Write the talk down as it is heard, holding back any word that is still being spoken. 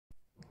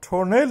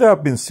Tornadoes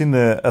have been seen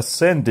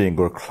ascending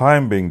or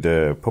climbing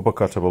the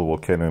Popocatépetl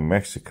volcano in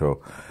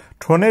Mexico.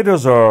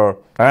 Tornadoes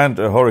and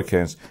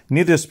hurricanes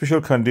need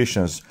special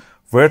conditions.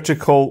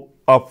 Vertical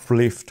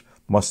uplift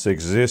must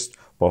exist,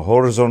 but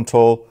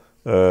horizontal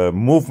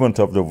movement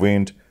of the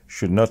wind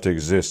should not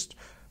exist.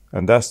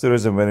 And that's the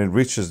reason when it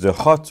reaches the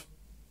hot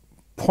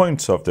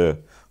points of the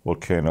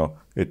volcano,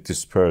 it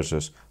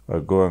disperses.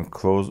 I'll go and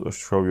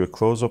show you a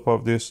close-up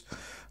of this.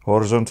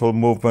 Horizontal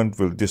movement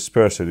will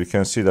disperse it. You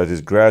can see that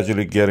it's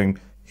gradually getting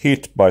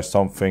hit by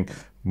something,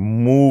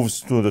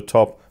 moves to the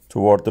top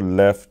toward the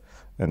left,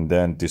 and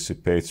then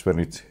dissipates when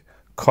it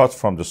cut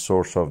from the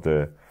source of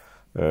the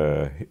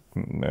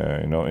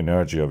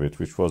energy of it,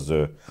 which was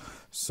the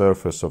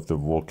surface of the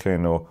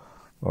volcano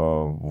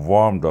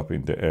warmed up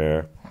in the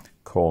air,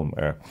 calm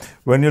air.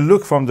 When you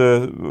look from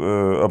the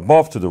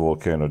above to the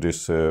volcano,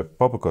 this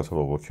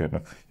Popocatépetl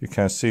volcano, you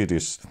can see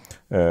this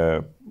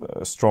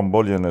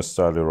Strombolian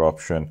style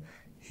eruption,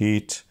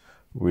 heat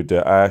with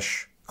the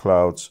ash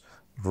clouds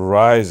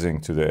rising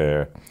to the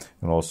air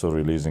and also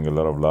releasing a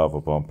lot of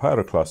lava bomb.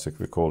 Pyroclastic,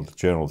 we call the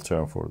general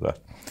term for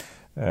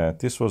that.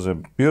 This was a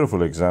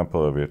beautiful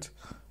example of it,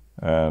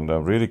 and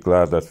I'm really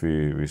glad that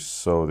we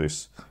saw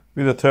this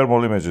with the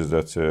thermal images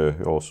that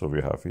also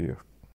we have here.